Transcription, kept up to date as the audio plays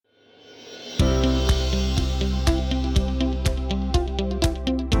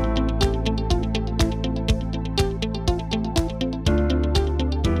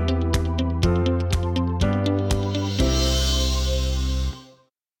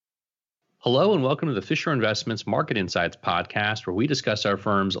Hello and welcome to the Fisher Investments Market Insights podcast, where we discuss our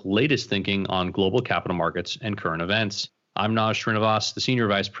firm's latest thinking on global capital markets and current events. I'm Naj Srinivas, the Senior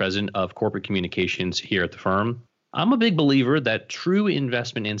Vice President of Corporate Communications here at the firm. I'm a big believer that true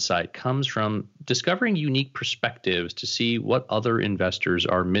investment insight comes from discovering unique perspectives to see what other investors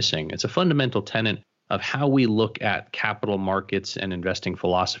are missing. It's a fundamental tenet of how we look at capital markets and investing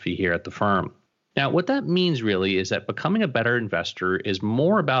philosophy here at the firm. Now, what that means really is that becoming a better investor is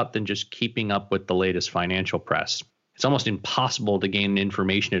more about than just keeping up with the latest financial press. It's almost impossible to gain an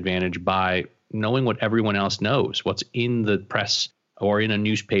information advantage by knowing what everyone else knows, what's in the press or in a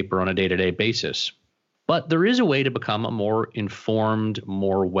newspaper on a day-to-day basis. But there is a way to become a more informed,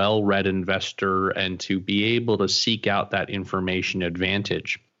 more well-read investor and to be able to seek out that information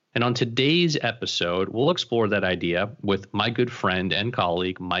advantage. And on today's episode, we'll explore that idea with my good friend and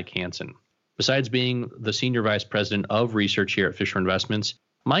colleague, Mike Hansen. Besides being the Senior Vice President of Research here at Fisher Investments,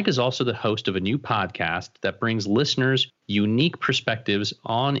 Mike is also the host of a new podcast that brings listeners unique perspectives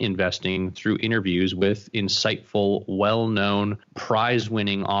on investing through interviews with insightful, well-known,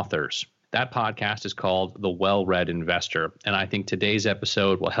 prize-winning authors. That podcast is called The Well-Read Investor, and I think today's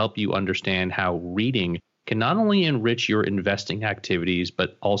episode will help you understand how reading can not only enrich your investing activities,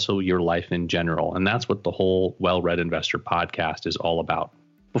 but also your life in general. And that's what the whole Well-Read Investor podcast is all about.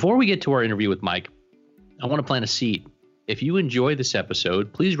 Before we get to our interview with Mike, I want to plant a seed. If you enjoy this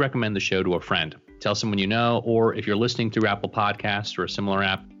episode, please recommend the show to a friend. Tell someone you know, or if you're listening through Apple Podcasts or a similar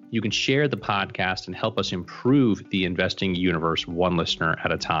app, you can share the podcast and help us improve the investing universe one listener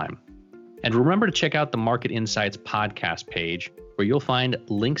at a time. And remember to check out the Market Insights podcast page, where you'll find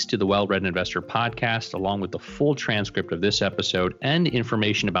links to the Well-Read Investor podcast, along with the full transcript of this episode and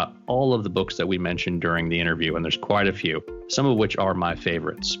information about all of the books that we mentioned during the interview. And there's quite a few, some of which are my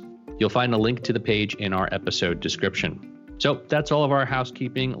favorites. You'll find a link to the page in our episode description. So that's all of our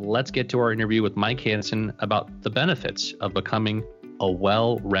housekeeping. Let's get to our interview with Mike Hansen about the benefits of becoming a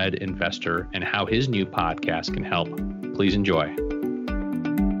well-read investor and how his new podcast can help. Please enjoy.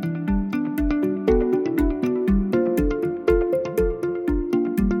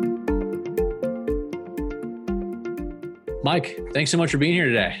 Mike, thanks so much for being here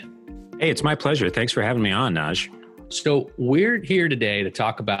today. Hey, it's my pleasure. Thanks for having me on, Naj. So we're here today to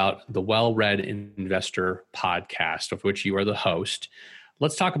talk about the Well-Read Investor podcast, of which you are the host.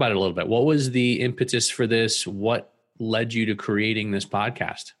 Let's talk about it a little bit. What was the impetus for this? What led you to creating this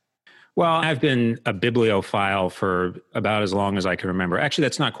podcast? Well, I've been a bibliophile for about as long as I can remember. Actually,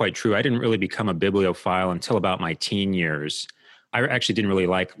 that's not quite true. I didn't really become a bibliophile until about my teen years. I actually didn't really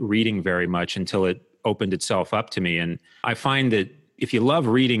like reading very much until it opened itself up to me. And I find that if you love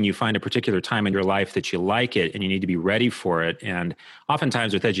reading, you find a particular time in your life that you like it and you need to be ready for it. And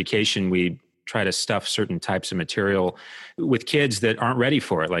oftentimes with education, we try to stuff certain types of material with kids that aren't ready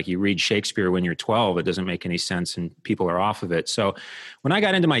for it. Like you read Shakespeare when you're 12, it doesn't make any sense and people are off of it. So when I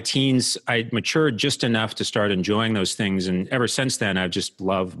got into my teens, I matured just enough to start enjoying those things. And ever since then, I've just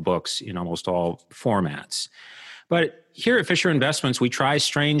loved books in almost all formats. But here at Fisher Investments, we try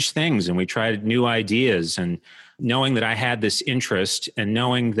strange things and we try new ideas. And knowing that I had this interest and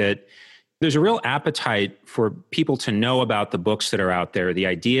knowing that there's a real appetite for people to know about the books that are out there, the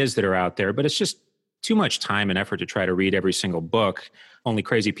ideas that are out there, but it's just too much time and effort to try to read every single book. Only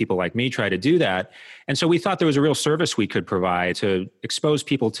crazy people like me try to do that. And so we thought there was a real service we could provide to expose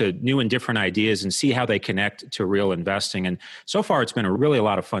people to new and different ideas and see how they connect to real investing. And so far, it's been really a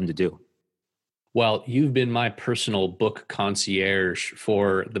lot of fun to do. Well, you've been my personal book concierge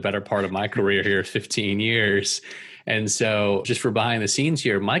for the better part of my career here, 15 years. And so just for behind the scenes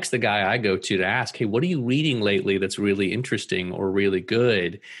here, Mike's the guy I go to ask, hey, what are you reading lately that's really interesting or really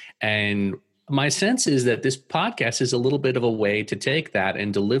good? And my sense is that this podcast is a little bit of a way to take that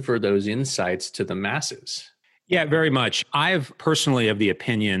and deliver those insights to the masses. Yeah, very much. I've personally of the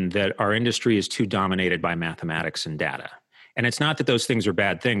opinion that our industry is too dominated by mathematics and data. And it's not that those things are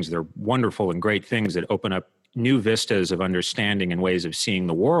bad things. They're wonderful and great things that open up new vistas of understanding and ways of seeing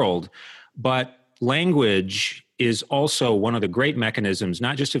the world. But language is also one of the great mechanisms,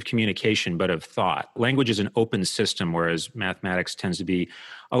 not just of communication, but of thought. Language is an open system, whereas mathematics tends to be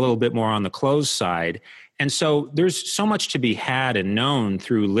a little bit more on the closed side. And so there's so much to be had and known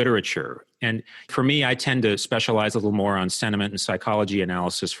through literature. And for me, I tend to specialize a little more on sentiment and psychology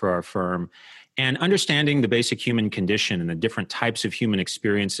analysis for our firm. And understanding the basic human condition and the different types of human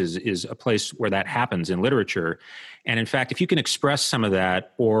experiences is a place where that happens in literature. And in fact, if you can express some of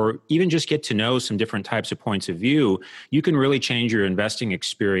that, or even just get to know some different types of points of view, you can really change your investing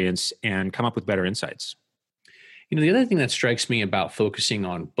experience and come up with better insights. You know, the other thing that strikes me about focusing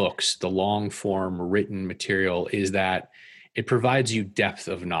on books, the long form written material, is that it provides you depth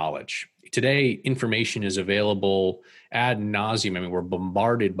of knowledge. Today, information is available ad nauseum. I mean, we're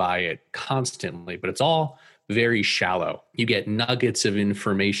bombarded by it constantly, but it's all very shallow. You get nuggets of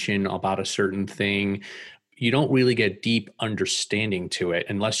information about a certain thing. You don't really get deep understanding to it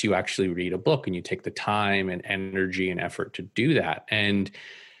unless you actually read a book and you take the time and energy and effort to do that. And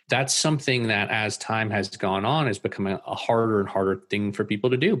that's something that as time has gone on has become a harder and harder thing for people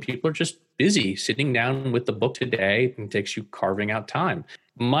to do. People are just busy. Sitting down with the book today and takes you carving out time.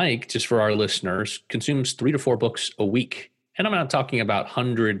 Mike, just for our listeners, consumes 3 to 4 books a week. And I'm not talking about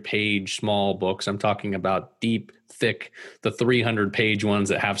 100-page small books. I'm talking about deep, thick, the 300-page ones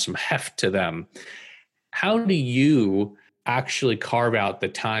that have some heft to them. How do you actually carve out the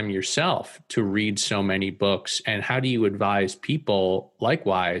time yourself to read so many books? And how do you advise people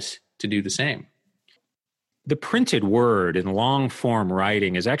likewise to do the same? The printed word in long form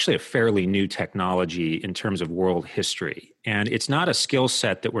writing is actually a fairly new technology in terms of world history. And it's not a skill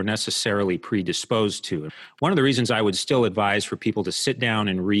set that we're necessarily predisposed to. One of the reasons I would still advise for people to sit down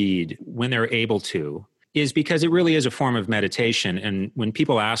and read when they're able to is because it really is a form of meditation. And when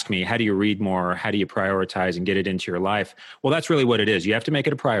people ask me, how do you read more? How do you prioritize and get it into your life? Well, that's really what it is. You have to make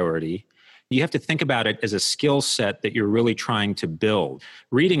it a priority. You have to think about it as a skill set that you're really trying to build.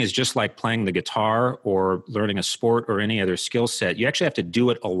 Reading is just like playing the guitar or learning a sport or any other skill set. You actually have to do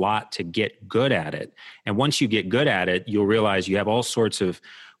it a lot to get good at it. And once you get good at it, you'll realize you have all sorts of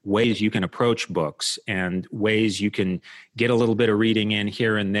ways you can approach books and ways you can get a little bit of reading in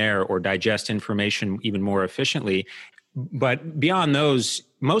here and there or digest information even more efficiently. But beyond those,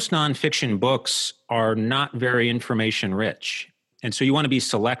 most nonfiction books are not very information rich. And so you want to be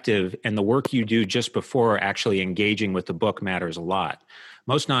selective, and the work you do just before actually engaging with the book matters a lot.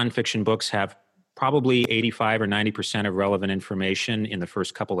 Most nonfiction books have probably 85 or 90% of relevant information in the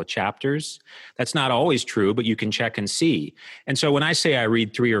first couple of chapters. That's not always true, but you can check and see. And so when I say I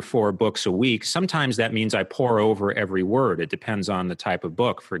read 3 or 4 books a week, sometimes that means I pore over every word. It depends on the type of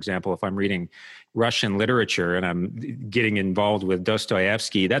book. For example, if I'm reading Russian literature and I'm getting involved with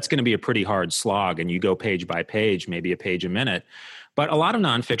Dostoevsky, that's going to be a pretty hard slog, and you go page by page, maybe a page a minute. But a lot of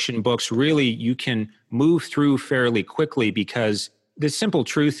nonfiction books, really, you can move through fairly quickly because the simple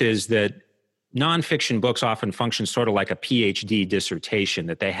truth is that nonfiction books often function sort of like a PhD dissertation,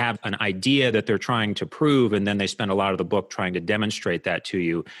 that they have an idea that they're trying to prove, and then they spend a lot of the book trying to demonstrate that to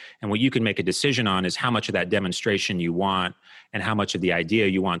you. And what you can make a decision on is how much of that demonstration you want and how much of the idea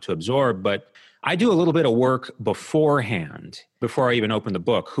you want to absorb. But I do a little bit of work beforehand, before I even open the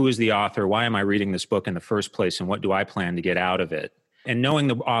book. Who is the author? Why am I reading this book in the first place? And what do I plan to get out of it? And knowing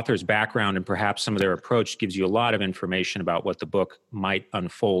the author's background and perhaps some of their approach gives you a lot of information about what the book might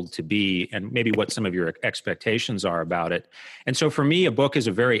unfold to be and maybe what some of your expectations are about it. And so for me, a book is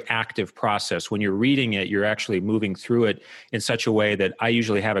a very active process. When you're reading it, you're actually moving through it in such a way that I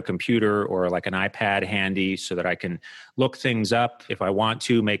usually have a computer or like an iPad handy so that I can look things up. If I want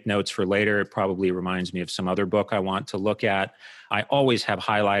to make notes for later, it probably reminds me of some other book I want to look at. I always have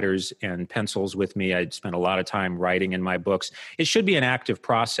highlighters and pencils with me. I spend a lot of time writing in my books. It should be an active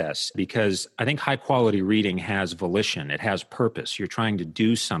process because I think high quality reading has volition. It has purpose. You're trying to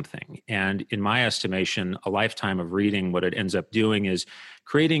do something. And in my estimation, a lifetime of reading, what it ends up doing is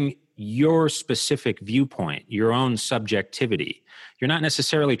creating your specific viewpoint, your own subjectivity. You're not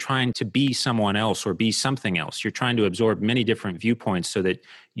necessarily trying to be someone else or be something else. You're trying to absorb many different viewpoints so that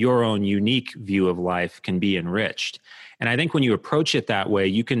your own unique view of life can be enriched. And I think when you approach it that way,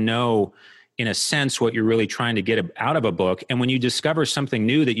 you can know, in a sense, what you're really trying to get out of a book. And when you discover something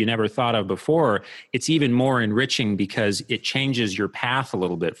new that you never thought of before, it's even more enriching because it changes your path a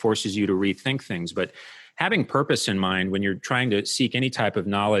little bit, forces you to rethink things. But having purpose in mind when you're trying to seek any type of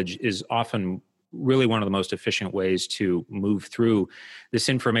knowledge is often really one of the most efficient ways to move through this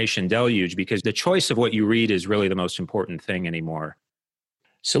information deluge, because the choice of what you read is really the most important thing anymore.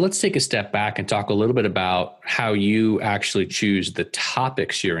 So let's take a step back and talk a little bit about how you actually choose the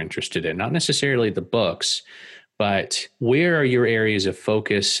topics you're interested in, not necessarily the books, but where are your areas of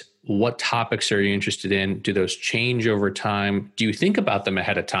focus? What topics are you interested in? Do those change over time? Do you think about them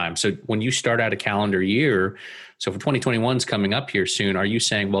ahead of time? So when you start out a calendar year, so for 2021 is coming up here soon, are you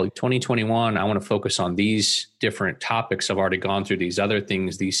saying, well, 2021, I want to focus on these different topics. I've already gone through these other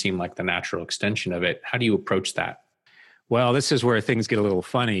things. These seem like the natural extension of it. How do you approach that? Well, this is where things get a little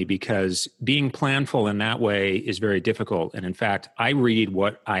funny because being planful in that way is very difficult. And in fact, I read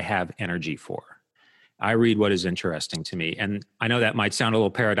what I have energy for. I read what is interesting to me. And I know that might sound a little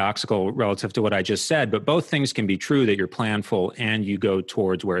paradoxical relative to what I just said, but both things can be true, that you're planful and you go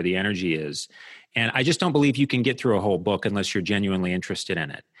towards where the energy is. And I just don't believe you can get through a whole book unless you're genuinely interested in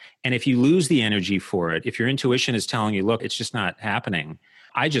it. And if you lose the energy for it, if your intuition is telling you, look, it's just not happening,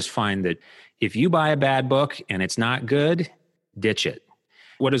 I just find that if you buy a bad book and it's not good, ditch it.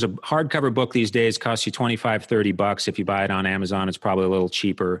 What is a hardcover book these days costs you $25, $30. If you buy it on Amazon, it's probably a little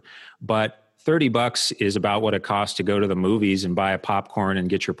cheaper. But $30 is about what it costs to go to the movies and buy a popcorn and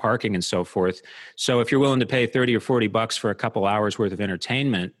get your parking and so forth. So if you're willing to pay $30 or $40 for a couple hours worth of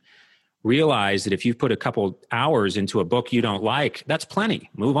entertainment, realize that if you've put a couple hours into a book you don't like, that's plenty.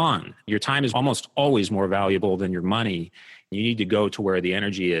 Move on. Your time is almost always more valuable than your money. You need to go to where the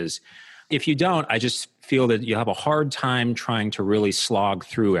energy is. If you don't, I just feel that you have a hard time trying to really slog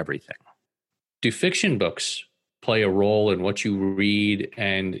through everything. Do fiction books play a role in what you read?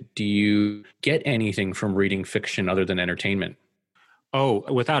 And do you get anything from reading fiction other than entertainment? Oh,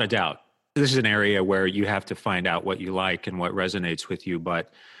 without a doubt. This is an area where you have to find out what you like and what resonates with you.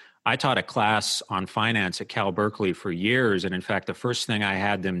 But I taught a class on finance at Cal Berkeley for years. And in fact, the first thing I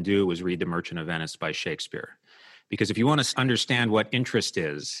had them do was read The Merchant of Venice by Shakespeare. Because if you want to understand what interest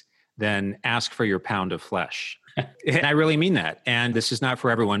is, then ask for your pound of flesh. And I really mean that. And this is not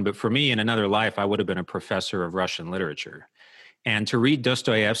for everyone, but for me, in another life, I would have been a professor of Russian literature. And to read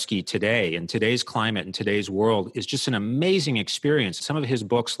Dostoevsky today, in today's climate, in today's world, is just an amazing experience. Some of his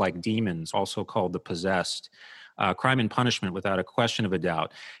books, like Demons, also called The Possessed, Crime and Punishment, without a question of a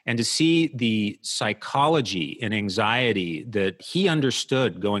doubt. And to see the psychology and anxiety that he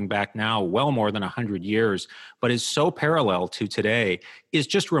understood going back now well more than 100 years, but is so parallel to today, is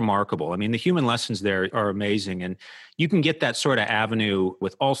just remarkable. I mean, the human lessons there are amazing. And you can get that sort of avenue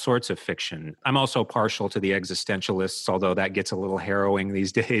with all sorts of fiction. I'm also partial to the existentialists, although that gets a little harrowing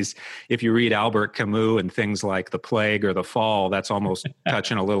these days. If you read Albert Camus and things like The Plague or The Fall, that's almost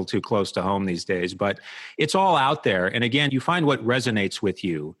touching a little too close to home these days. But it's all out there. And again, you find what resonates with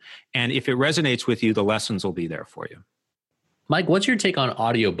you. And if it resonates with you, the lessons will be there for you. Mike, what's your take on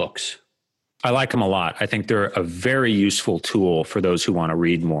audiobooks? I like them a lot. I think they're a very useful tool for those who want to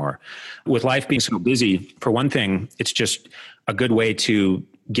read more. With life being so busy, for one thing, it's just a good way to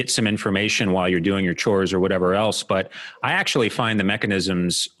get some information while you're doing your chores or whatever else. But I actually find the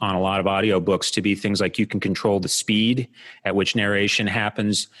mechanisms on a lot of audiobooks to be things like you can control the speed at which narration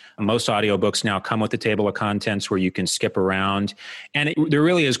happens. Most audiobooks now come with a table of contents where you can skip around. And there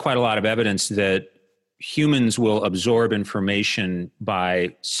really is quite a lot of evidence that humans will absorb information by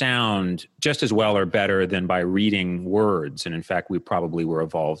sound just as well or better than by reading words. And in fact, we probably were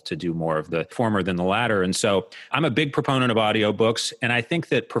evolved to do more of the former than the latter. And so I'm a big proponent of audiobooks. And I think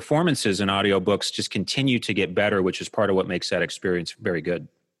that performances in audiobooks just continue to get better, which is part of what makes that experience very good.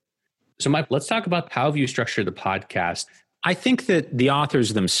 So Mike, let's talk about how have you structured the podcast? I think that the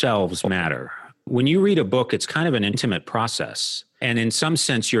authors themselves matter. When you read a book, it's kind of an intimate process. And in some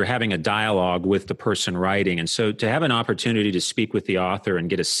sense, you're having a dialogue with the person writing. And so to have an opportunity to speak with the author and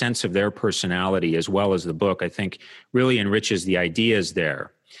get a sense of their personality as well as the book, I think really enriches the ideas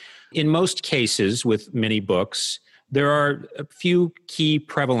there. In most cases, with many books, there are a few key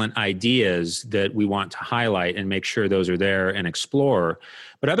prevalent ideas that we want to highlight and make sure those are there and explore.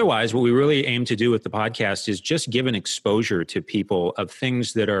 But otherwise, what we really aim to do with the podcast is just give an exposure to people of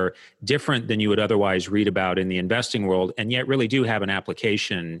things that are different than you would otherwise read about in the investing world, and yet really do have an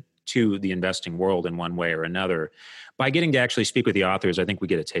application to the investing world in one way or another. By getting to actually speak with the authors, I think we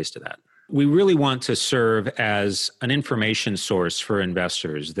get a taste of that. We really want to serve as an information source for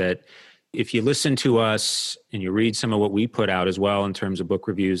investors that if you listen to us and you read some of what we put out as well in terms of book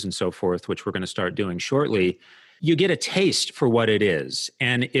reviews and so forth, which we're going to start doing shortly, you get a taste for what it is.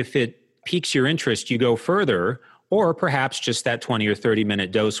 And if it piques your interest, you go further, or perhaps just that 20 or 30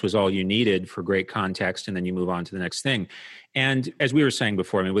 minute dose was all you needed for great context, and then you move on to the next thing. And as we were saying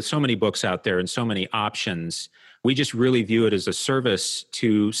before, I mean, with so many books out there and so many options, we just really view it as a service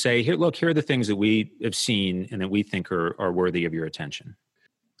to say, here, look, here are the things that we have seen and that we think are worthy of your attention.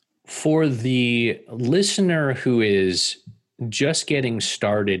 For the listener who is just getting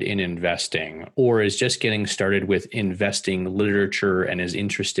started in investing or is just getting started with investing literature and is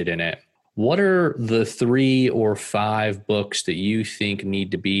interested in it, what are the 3 or 5 books that you think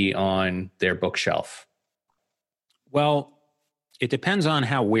need to be on their bookshelf? Well, it depends on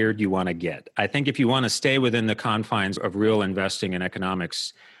how weird you want to get. I think if you want to stay within the confines of real investing and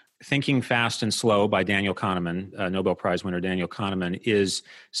economics, Thinking Fast and Slow by Daniel Kahneman, Nobel Prize winner Daniel Kahneman, is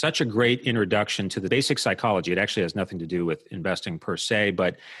such a great introduction to the basic psychology. It actually has nothing to do with investing per se,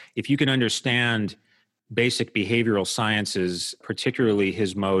 but if you can understand basic behavioral sciences, particularly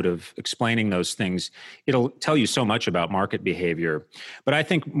his mode of explaining those things, it'll tell you so much about market behavior. But I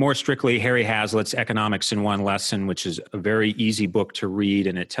think more strictly, Harry Hazlitt's Economics in One Lesson, which is a very easy book to read,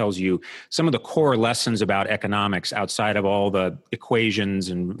 and it tells you some of the core lessons about economics outside of all the equations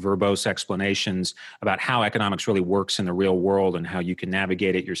and verbose explanations about how economics really works in the real world and how you can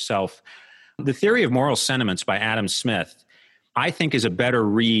navigate it yourself. The Theory of Moral Sentiments by Adam Smith, I think, is a better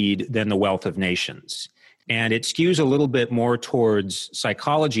read than The Wealth of Nations. And it skews a little bit more towards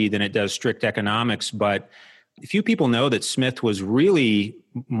psychology than it does strict economics. But few people know that Smith was really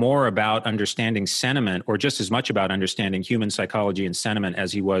more about understanding sentiment, or just as much about understanding human psychology and sentiment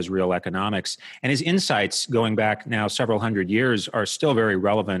as he was real economics. And his insights, going back now several hundred years, are still very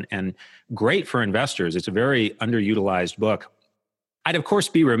relevant and great for investors. It's a very underutilized book. I'd, of course,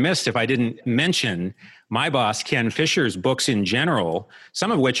 be remiss if I didn't mention my boss, Ken Fisher's books in general,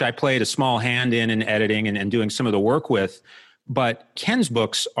 some of which I played a small hand in editing and doing some of the work with. But Ken's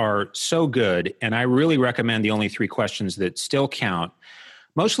books are so good, and I really recommend The Only Three Questions That Still Count,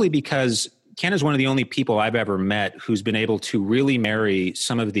 mostly because Ken is one of the only people I've ever met who's been able to really marry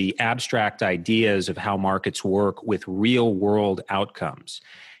some of the abstract ideas of how markets work with real-world outcomes.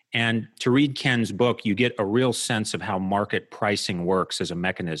 And to read Ken's book, you get a real sense of how market pricing works as a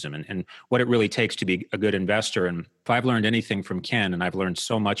mechanism and what it really takes to be a good investor. And if I've learned anything from Ken, and I've learned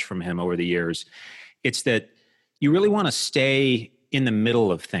so much from him over the years, it's that you really want to stay in the middle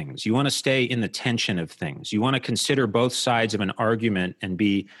of things. You want to stay in the tension of things. You want to consider both sides of an argument and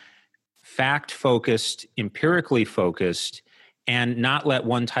be fact-focused, empirically focused, and not let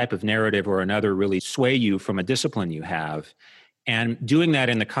one type of narrative or another really sway you from a discipline you have. And doing that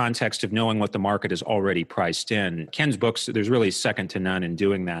in the context of knowing what the market is already priced in. Ken's books, there's really second to none in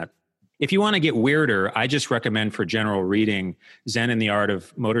doing that. If you want to get weirder, I just recommend for general reading Zen and the Art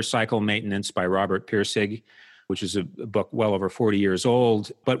of Motorcycle Maintenance by Robert Pirsig, which is a book well over 40 years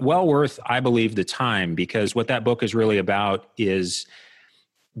old, but well worth, I believe, the time, because what that book is really about is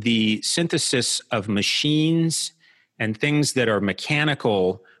the synthesis of machines and things that are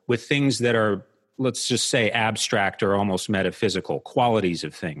mechanical with things that are, let's just say, abstract or almost metaphysical qualities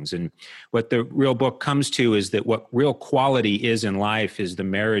of things. And what the real book comes to is that what real quality is in life is the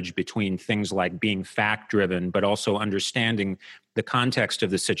marriage between things like being fact-driven, but also understanding the context of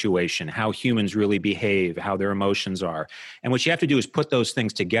the situation, how humans really behave, how their emotions are. And what you have to do is put those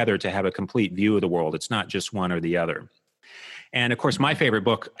things together to have a complete view of the world. It's not just one or the other. And of course, my favorite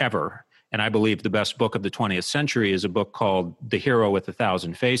book ever, and I believe the best book of the 20th century, is a book called The Hero with a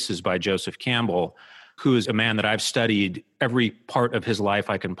Thousand Faces by Joseph Campbell, who is a man that I've studied every part of his life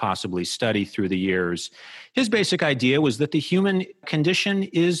I can possibly study through the years. His basic idea was that the human condition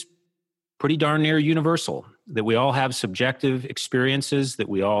is pretty darn near universal, that we all have subjective experiences, that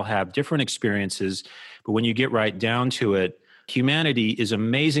we all have different experiences, but when you get right down to it, humanity is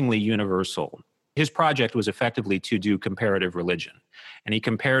amazingly universal. His project was effectively to do comparative religion. And he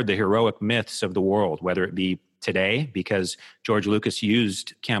compared the heroic myths of the world, whether it be today, because George Lucas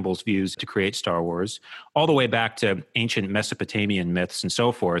used Campbell's views to create Star Wars, all the way back to ancient Mesopotamian myths and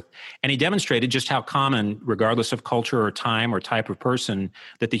so forth. And he demonstrated just how common, regardless of culture or time or type of person,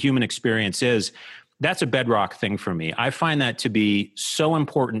 that the human experience is. That's a bedrock thing for me. I find that to be so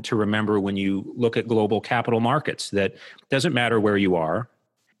important to remember when you look at global capital markets, that doesn't matter where you are.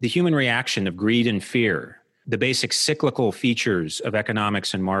 The human reaction of greed and fear, the basic cyclical features of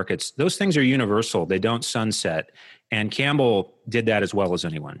economics and markets, those things are universal. They don't sunset. And Campbell did that as well as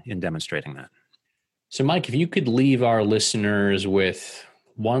anyone in demonstrating that. So, Mike, if you could leave our listeners with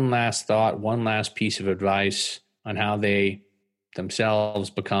one last thought, one last piece of advice on how they themselves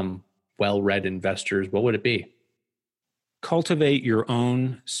become well-read investors, what would it be? Cultivate your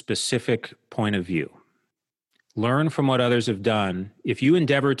own specific point of view. Learn from what others have done. If you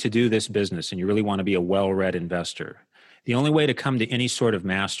endeavor to do this business and you really want to be a well-read investor, the only way to come to any sort of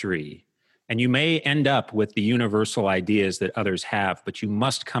mastery, and you may end up with the universal ideas that others have, but you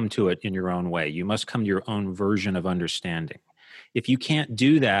must come to it in your own way. You must come to your own version of understanding. If you can't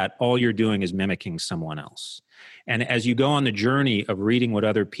do that, all you're doing is mimicking someone else. And as you go on the journey of reading what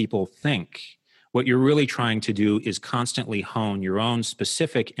other people think, what you're really trying to do is constantly hone your own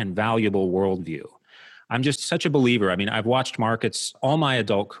specific and valuable worldview. I'm just such a believer. I mean, I've watched markets all my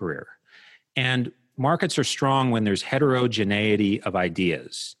adult career, and markets are strong when there's heterogeneity of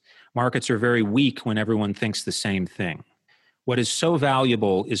ideas. Markets are very weak when everyone thinks the same thing. What is so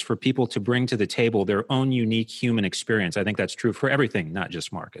valuable is for people to bring to the table their own unique human experience. I think that's true for everything, not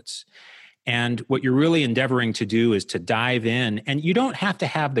just markets. And what you're really endeavoring to do is to dive in, and you don't have to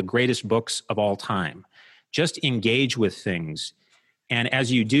have the greatest books of all time. Just engage with things And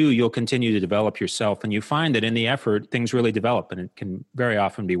as you do, you'll continue to develop yourself. And you find that in the effort, things really develop, and it can very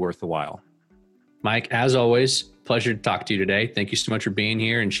often be worth the while. Mike, as always, pleasure to talk to you today. Thank you so much for being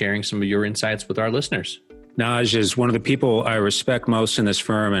here and sharing some of your insights with our listeners. Naj is one of the people I respect most in this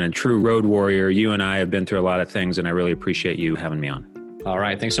firm and a true road warrior. You and I have been through a lot of things, and I really appreciate you having me on. All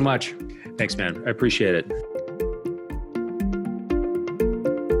right. Thanks so much. Thanks, man. I appreciate it.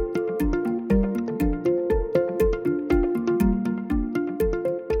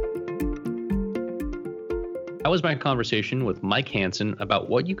 That was my conversation with Mike Hansen about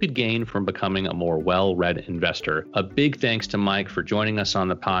what you could gain from becoming a more well-read investor. A big thanks to Mike for joining us on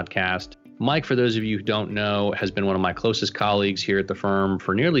the podcast. Mike, for those of you who don't know, has been one of my closest colleagues here at the firm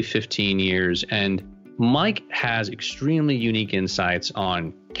for nearly 15 years. And Mike has extremely unique insights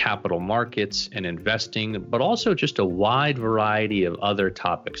on capital markets and investing, but also just a wide variety of other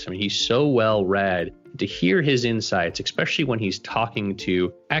topics. I mean, he's so well read. To hear his insights, especially when he's talking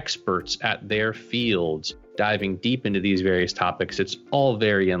to experts at their fields, diving deep into these various topics, it's all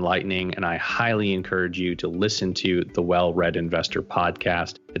very enlightening, and I highly encourage you to listen to the Well-Read Investor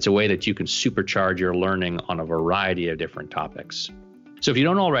podcast. It's a way that you can supercharge your learning on a variety of different topics. So if you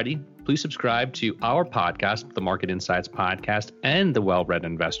don't already, please subscribe to our podcast, the Market Insights Podcast, and the Well-Read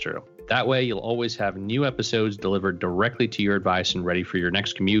Investor. That way, you'll always have new episodes delivered directly to your device and ready for your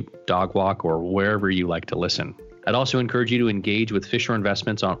next commute, dog walk, or wherever you like to listen. I'd also encourage you to engage with Fisher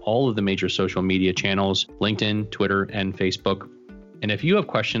Investments on all of the major social media channels, LinkedIn, Twitter, and Facebook. And if you have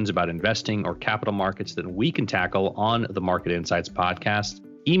questions about investing or capital markets that we can tackle on the Market Insights podcast,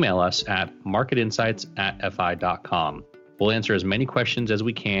 email us at marketinsights@fi.com. We'll answer as many questions as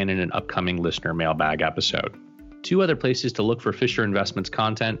we can in an upcoming listener mailbag episode. 2 other places to look for Fisher Investments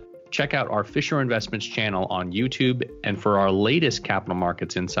content. Check out our Fisher Investments channel on YouTube, and for our latest capital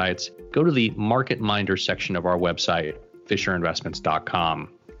markets insights, go to the Market Minder section of our website, fisherinvestments.com.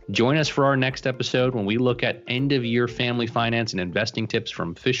 Join us for our next episode when we look at end-of-year family finance and investing tips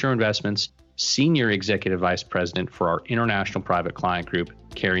from Fisher Investments Senior Executive Vice President for our International Private Client Group,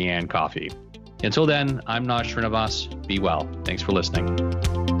 Carrie Ann Coffey. Until then, I'm Naj Srinivas. Be well. Thanks for listening.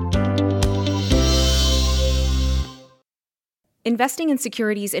 Investing in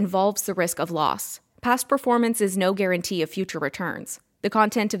securities involves the risk of loss. Past performance is no guarantee of future returns. The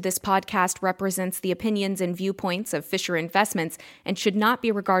content of this podcast represents the opinions and viewpoints of Fisher Investments and should not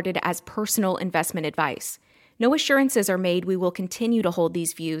be regarded as personal investment advice. No assurances are made we will continue to hold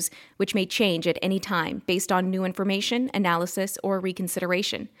these views, which may change at any time based on new information, analysis, or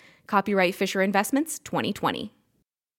reconsideration. Copyright Fisher Investments 2020.